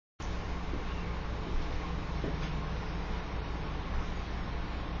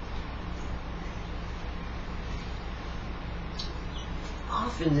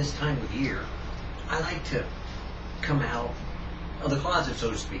often this time of year, I like to come out of the closet,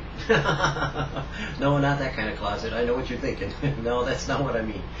 so to speak. No, not that kind of closet. I know what you're thinking. No, that's not what I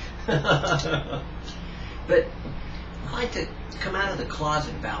mean. But I like to come out of the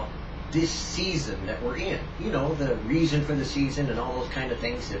closet about this season that we're in. You know, the reason for the season and all those kind of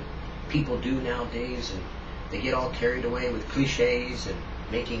things that people do nowadays, and they get all carried away with cliches and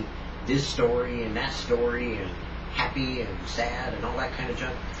making this story and that story and happy and sad and all that kind of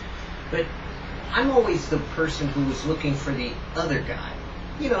junk. But I'm always the person who was looking for the other guy.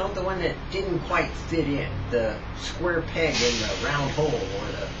 You know, the one that didn't quite fit in. The square peg in the round hole,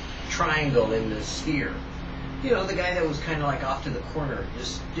 or the triangle in the sphere. You know, the guy that was kind of like off to the corner,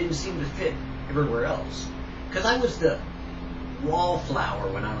 just didn't seem to fit everywhere else. Because I was the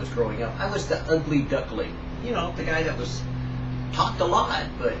wallflower when I was growing up. I was the ugly duckling. You know, the guy that was talked a lot,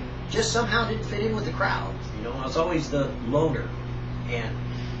 but just somehow didn't fit in with the crowd. You know, I was always the loner. And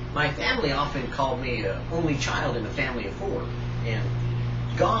my family often called me an only child in a family of 4. And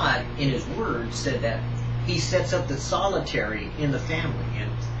God, in His Word, said that He sets up the solitary in the family.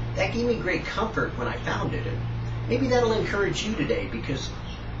 And that gave me great comfort when I found it. And maybe that'll encourage you today, because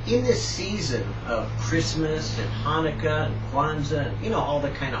in this season of Christmas and Hanukkah and Kwanzaa and, you know, all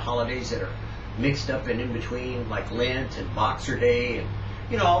the kind of holidays that are mixed up and in between, like Lent and Boxer Day, and,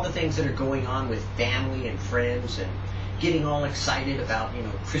 you know, all the things that are going on with family and friends, and getting all excited about, you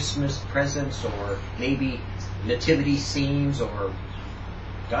know, Christmas presents, or maybe nativity scenes, or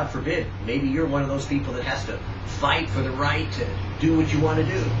God forbid, maybe you're one of those people that has to fight for the right to do what you want to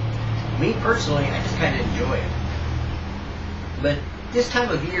do. Me personally, I just kind of enjoy it. But this time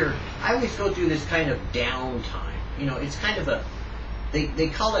of year, I always go through this kind of downtime. You know, it's kind of a, they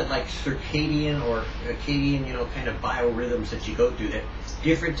call it like circadian or circadian, you know, kind of biorhythms that you go through, that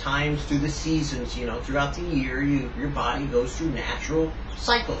different times through the seasons, you know, throughout the year, your body goes through natural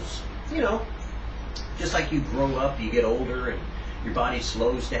cycles. You know, just like you grow up, you get older, and your body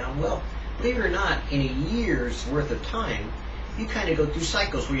slows down. Well, believe it or not, in a year's worth of time, you kind of go through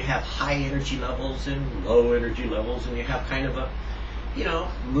cycles where you have high energy levels and low energy levels, and you have kind of a, you know,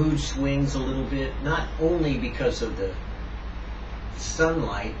 mood swings a little bit, not only because of the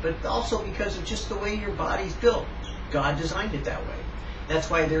sunlight, but also because of just the way your body's built. God designed it that way. That's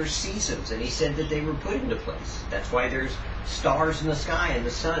why there's seasons, and He said that they were put into place. That's why there's stars in the sky, and the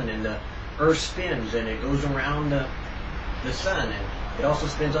sun, and the earth spins, and it goes around the sun, and it also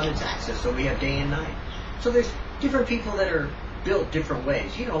spins on its axis, so we have day and night. So there's different people that are built different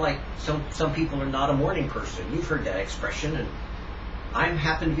ways. You know, like some people are not a morning person. You've heard that expression, and I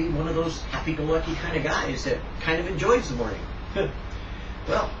happen to be one of those happy-go-lucky kind of guys that kind of enjoys the morning.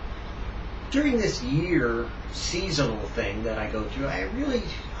 Well, during this year seasonal thing that I go through,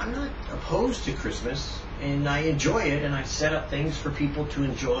 I'm not opposed to Christmas, and I enjoy it, and I set up things for people to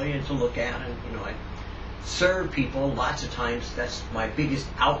enjoy and to look at, and, you know, I serve people lots of times. That's my biggest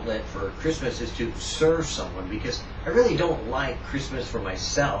outlet for Christmas, is to serve someone, because I really don't like Christmas for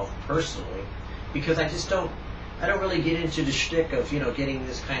myself personally, because I don't really get into the shtick of, you know, getting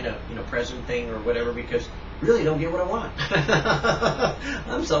this kind of, you know, present thing or whatever, because I really don't get what I want.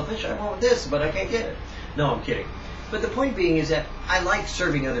 I'm selfish. I want this, but I can't get it. No, I'm kidding. But the point being is that I like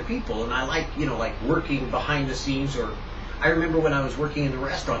serving other people, and I like, you know, like working behind the scenes. Or I remember when I was working in the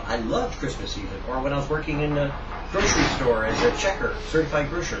restaurant, I loved Christmas even. Or when I was working in the grocery store as a checker, certified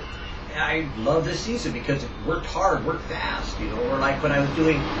grocer, I love this season because it worked hard, worked fast, you know. Or like when I was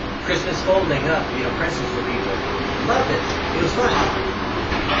doing Christmas folding up, you know, presents for people. Loved it. It was fun.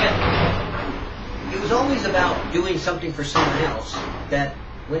 And it was always about doing something for someone else that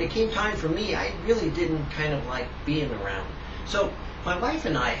when it came time for me, I really didn't kind of like being around. So my wife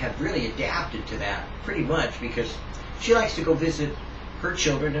and I have really adapted to that pretty much, because she likes to go visit her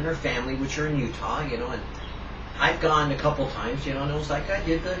children and her family, which are in Utah, you know, and I've gone a couple times, you know, and it was like I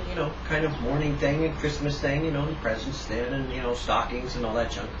did the, you know, kind of morning thing and Christmas thing, you know, and presents then, and, you know, stockings and all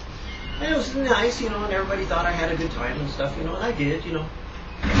that junk. And it was nice, you know, and everybody thought I had a good time and stuff, you know, and I did, you know,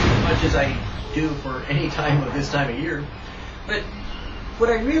 as much as I do for any time of this time of year. But what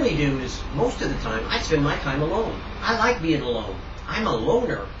I really do is, most of the time, I spend my time alone. I like being alone. I'm a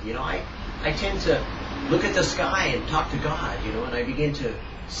loner, you know. I tend to look at the sky and talk to God, you know, and I begin to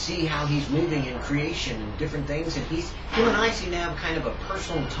see how He's moving in creation and different things. And Him and I seem to have kind of a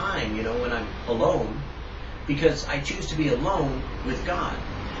personal time, you know, when I'm alone, because I choose to be alone with God.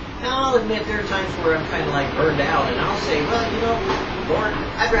 Now, I'll admit there are times where I'm kind of like burned out, and I'll say, well, you know, Lord,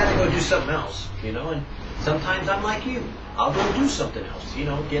 I'd rather go do something else, you know. And sometimes I'm like you. I'll go do something else, you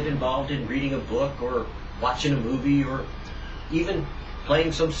know, get involved in reading a book or watching a movie or even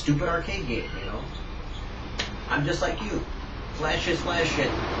playing some stupid arcade game, you know. I'm just like you. flesh is flesh, and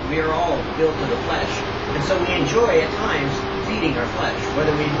we are all built to the flesh. And so we enjoy at times feeding our flesh.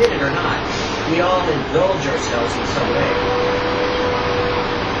 Whether we admit it or not, we all indulge ourselves in some way.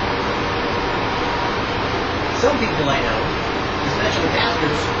 Some people I know, especially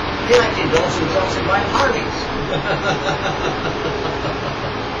pastors, they like to indulge themselves in buying Harleys.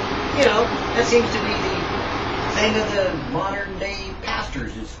 You know, that seems to be the thing of the modern day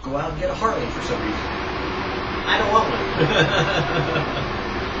pastors, is go out and get a Harley for some reason. I don't want one.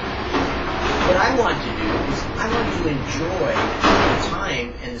 What I want to do is I want to enjoy the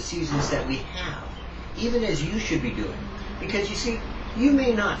time and the seasons that we have, even as you should be doing. Because you see, you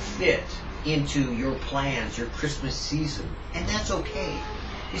may not fit into your plans, your Christmas season, and that's okay.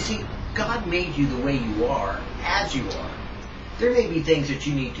 You see, God made you the way you are, as you are. There may be things that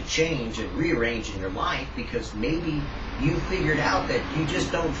you need to change and rearrange in your life because maybe you figured out that you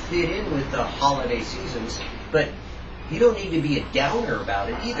just don't fit in with the holiday seasons, but you don't need to be a downer about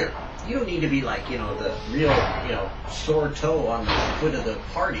it either. You don't need to be like, the real, sore toe on the foot of the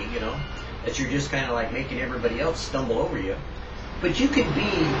party, that you're just kind of like making everybody else stumble over you. But you can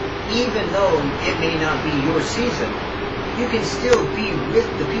be, even though it may not be your season, you can still be with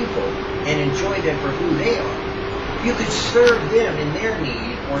the people and enjoy them for who they are. You could serve them in their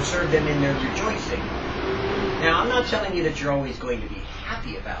need or serve them in their rejoicing. Now, I'm not telling you that you're always going to be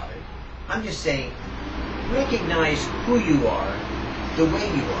happy about it. I'm just saying, recognize who you are, the way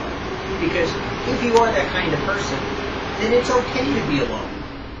you are. Because if you are that kind of person, then it's okay to be alone.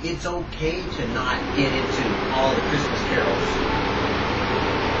 It's okay to not get into all the Christmas carols.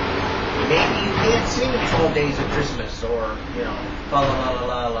 Maybe you can't sing 12 days of Christmas, or, la la la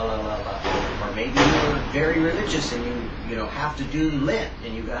la la la la la. Or maybe you're very religious and you have to do Lent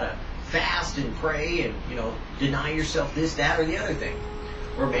and you gotta fast and pray and, deny yourself this, that, or the other thing.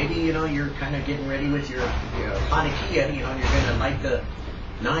 Or maybe, you're kind of getting ready with your Hanukkah, and you're gonna light the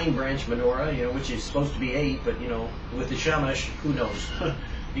 9-branch menorah, which is supposed to be 8, but, with the shamash, who knows?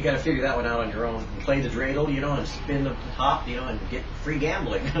 You got to figure that one out on your own. And play the dreidel, and spin the top, and get free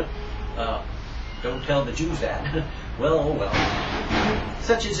gambling. Don't tell the Jews that. Well, oh well.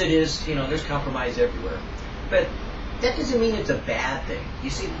 Such as it is, there's compromise everywhere. But that doesn't mean it's a bad thing. You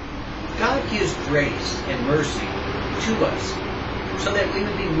see, God gives grace and mercy to us so that we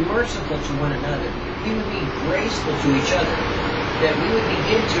would be merciful to one another. We would be graceful to each other. That we would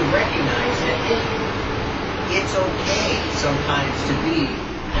begin to recognize that, hey, it's okay sometimes to be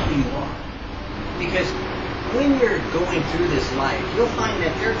who you are. Because when you're going through this life, you'll find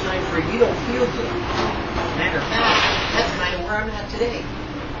that there are times where you don't feel good. Matter of fact, that's kind of where I'm at today.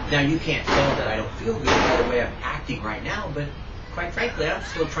 Now, you can't tell that I don't feel good by the way I'm acting right now, but quite frankly, I'm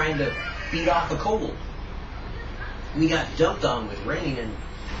still trying to beat off a cold. We got dumped on with rain, and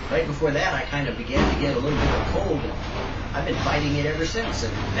right before that, I kind of began to get a little bit of a cold, and I've been fighting it ever since.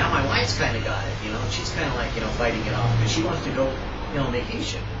 And now my wife's kind of got it, She's kind of like, fighting it off, because she wants to go, on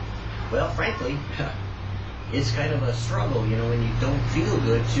vacation. Well, frankly, it's kind of a struggle, when you don't feel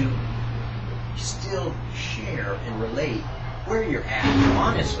good, to still share and relate where you're at,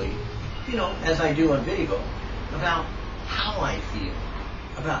 honestly, as I do on video, about how I feel,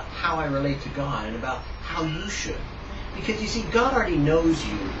 about how I relate to God, and about how you should. Because you see, God already knows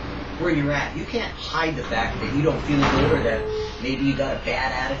you, where you're at. You can't hide the fact that you don't feel good, or that maybe you got a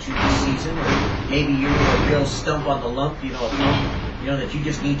bad attitude this season, or maybe you're a real stump on the lump, that you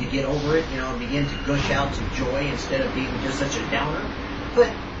just need to get over it, and begin to gush out some joy instead of being just such a downer.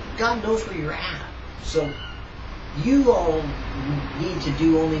 But God knows where you're at. So you all need to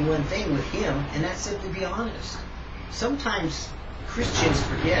do only one thing with Him, and that's simply be honest. Sometimes Christians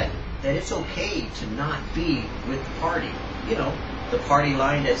forget that it's okay to not be with the party. The party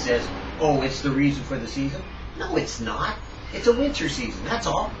line that says, oh, it's the reason for the season. No, it's not. It's a winter season, that's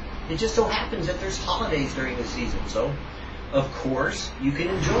all. It just so happens that there's holidays during the season. So, of course, you can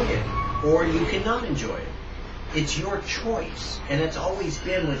enjoy it, or you cannot enjoy it. It's your choice, and it's always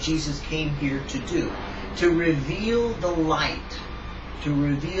been what Jesus came here to do. To reveal the light, to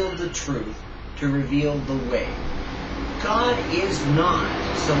reveal the truth, to reveal the way. God is not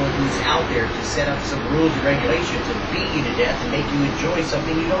someone who's out there to set up some rules and regulations and beat you to death and make you enjoy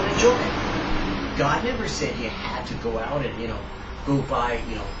something you don't enjoy. God never said you had to go out and, go buy,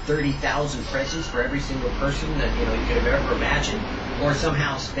 30,000 presents for every single person that, you could have ever imagined, or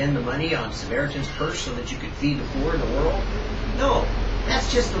somehow spend the money on Samaritan's purse so that you could feed the poor in the world. No,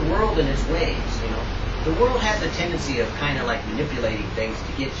 that's just the world and its ways, The world has a tendency of kind of like manipulating things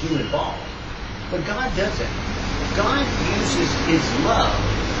to get you involved. But God doesn't. God uses His love,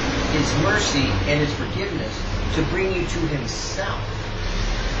 His mercy, and His forgiveness to bring you to Himself.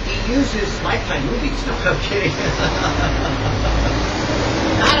 he uses Lifetime movies. No, I'm kidding.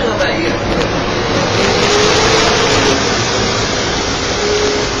 I don't know about you.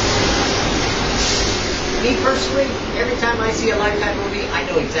 Me personally, every time I see a Lifetime movie, I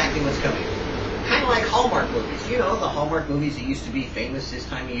know exactly what's coming. Kind of like Hallmark movies. You know, the Hallmark movies that used to be famous this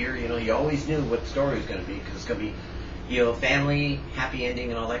time of year, you know, you always knew what the story was going to be, because it's going to be, you know, family, happy ending,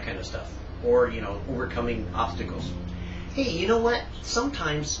 and all that kind of stuff. Or, you know, overcoming obstacles. Hey, you know what?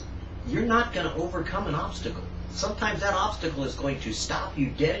 Sometimes you're not going to overcome an obstacle. Sometimes that obstacle is going to stop you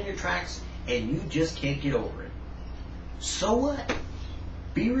dead in your tracks, and you just can't get over it. So what?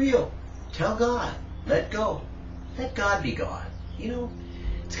 Be real. Tell God. Let go. Let God be God. You know,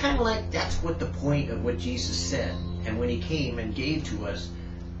 it's kind of like that's what the point of what Jesus said. And when he came and gave to us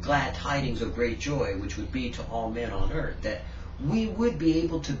glad tidings of great joy, which would be to all men on earth, that we would be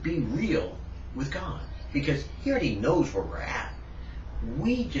able to be real with God. Because he already knows where we're at.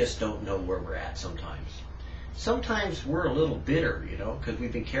 We just don't know where we're at sometimes. Sometimes we're a little bitter, you know, because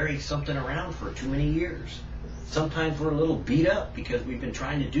we've been carrying something around for too many years. Sometimes we're a little beat up because we've been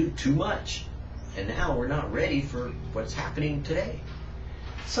trying to do too much. And now we're not ready for what's happening today.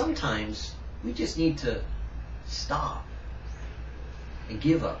 Sometimes we just need to stop and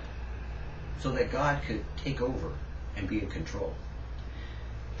give up so that God could take over and be in control.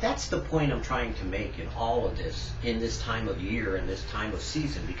 That's the point I'm trying to make in all of this, in this time of year and this time of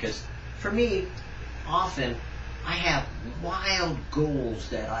season. Because for me, often I have wild goals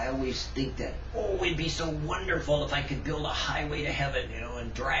that I always think that, oh, it'd be so wonderful if I could build a highway to heaven, you know,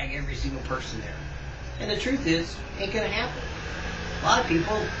 and drag every single person there. And the truth is, it ain't going to happen. A lot of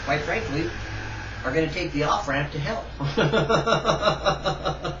people, quite frankly, are going to take the off-ramp to hell.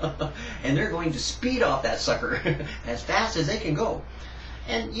 And they're going to speed off that sucker as fast as they can go.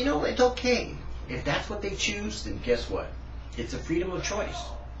 And, you know, it's okay. If that's what they choose, then guess what? It's a freedom of choice.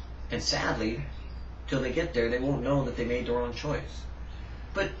 And sadly, till they get there, they won't know that they made the wrong choice.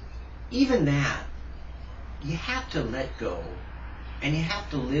 But even that, you have to let go, and you have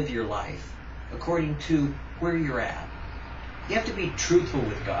to live your life according to where you're at. You have to be truthful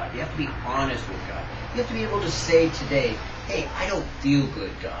with God. You have to be honest with God. You have to be able to say today, hey, I don't feel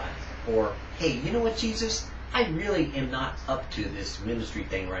good, God. Or, hey, you know what, Jesus? I really am not up to this ministry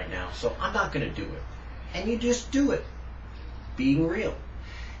thing right now, so I'm not going to do it. And you just do it, being real.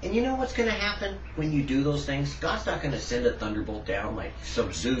 And you know what's going to happen when you do those things? God's not going to send a thunderbolt down like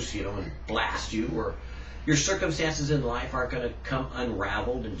some Zeus, you know, and blast you. Or your circumstances in life aren't going to come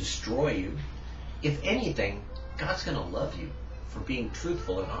unraveled and destroy you. If anything, God's going to love you for being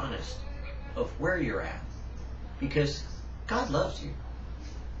truthful and honest of where you're at. Because God loves you.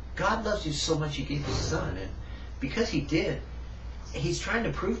 God loves you so much he gave his son. And because he did, he's trying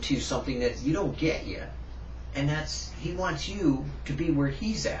to prove to you something that you don't get yet. And that's, he wants you to be where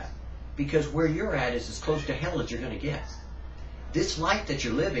he's at. Because where you're at is as close to hell as you're going to get. This life that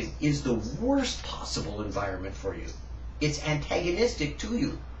you're living is the worst possible environment for you. It's antagonistic to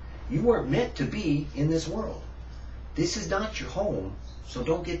you. You weren't meant to be in this world. This is not your home, so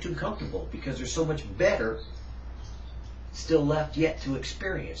don't get too comfortable, because there's so much better still left yet to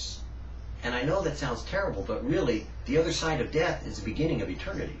experience. And I know that sounds terrible, but really, the other side of death is the beginning of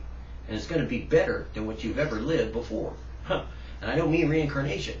eternity. And it's going to be better than what you've ever lived before. And I don't mean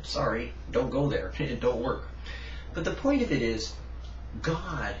reincarnation. Sorry, don't go there. It don't work. But the point of it is,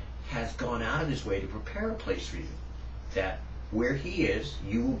 God has gone out of his way to prepare a place for you, that where he is,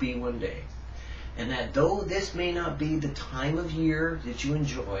 you will be one day. And that though this may not be the time of year that you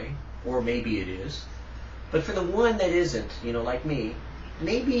enjoy, or maybe it is, but for the one that isn't, you know, like me,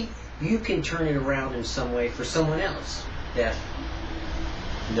 maybe you can turn it around in some way for someone else. That,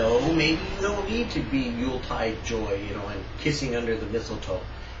 no, maybe you don't need to be Yuletide joy, you know, and kissing under the mistletoe.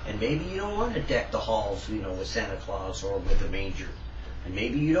 And maybe you don't want to deck the halls, you know, with Santa Claus or with the manger. And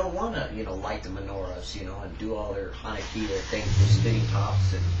maybe you don't want to, you know, light the menorahs, you know, and do all their Hanukkah things with spinning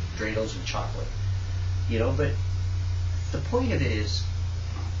tops and dreidels and chocolate. You know, but the point of it is,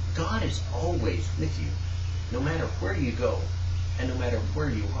 God is always with you. No matter where you go, and no matter where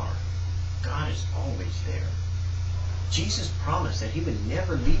you are, God is always there. Jesus promised that he would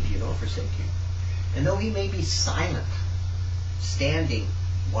never leave you nor forsake you. And though he may be silent, standing,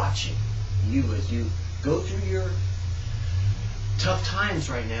 watching you as you go through your tough times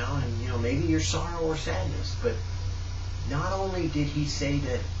right now, and, you know, maybe your sorrow or sadness, but not only did he say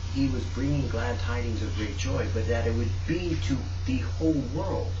that he was bringing glad tidings of great joy, but that it would be to the whole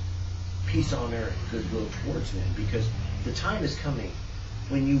world peace on earth, goodwill towards men, because the time is coming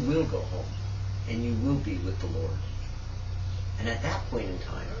when you will go home and you will be with the Lord. And at that point in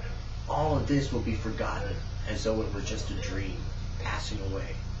time, all of this will be forgotten as though it were just a dream passing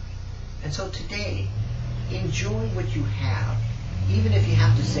away. And so today, enjoy what you have, even if you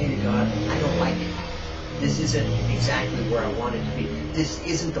have to say to God, I don't like it. This isn't exactly where I want it to be. This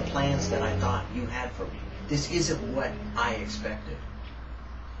isn't the plans that I thought you had for me. This isn't what I expected.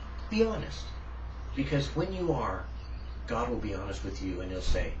 Be honest. Because when you are, God will be honest with you and He'll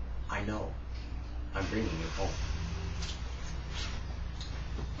say, I know. I'm bringing you home.